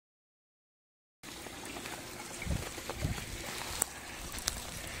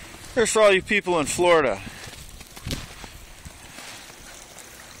Here's for all you people in Florida.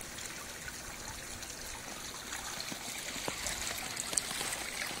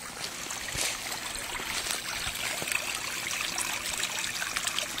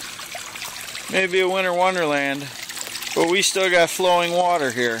 Maybe a winter wonderland, but we still got flowing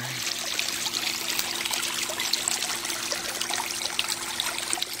water here.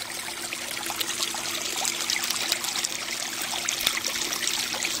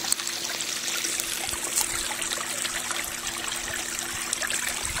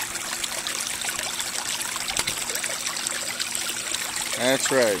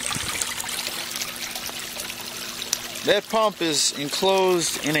 That's right. That pump is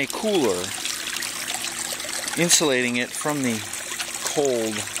enclosed in a cooler, insulating it from the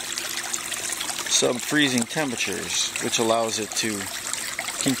cold sub-freezing temperatures, which allows it to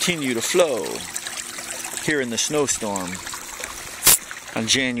continue to flow here in the snowstorm on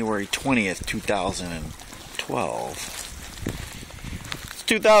January 20th, 2012. It's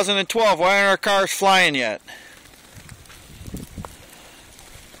 2012. Why aren't our cars flying yet?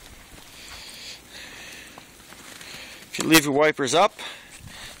 If you leave your wipers up,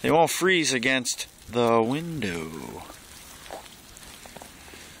 they won't freeze against the window.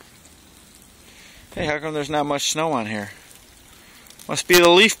 Hey, how come there's not much snow on here? Must be the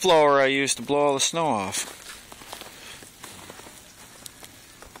leaf blower I used to blow all the snow off.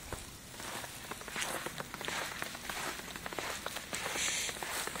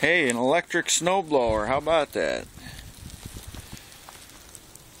 Hey, an electric snow blower, how about that?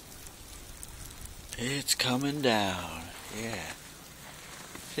 It's coming down, yeah.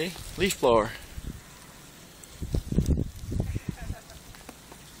 See, leaf blower.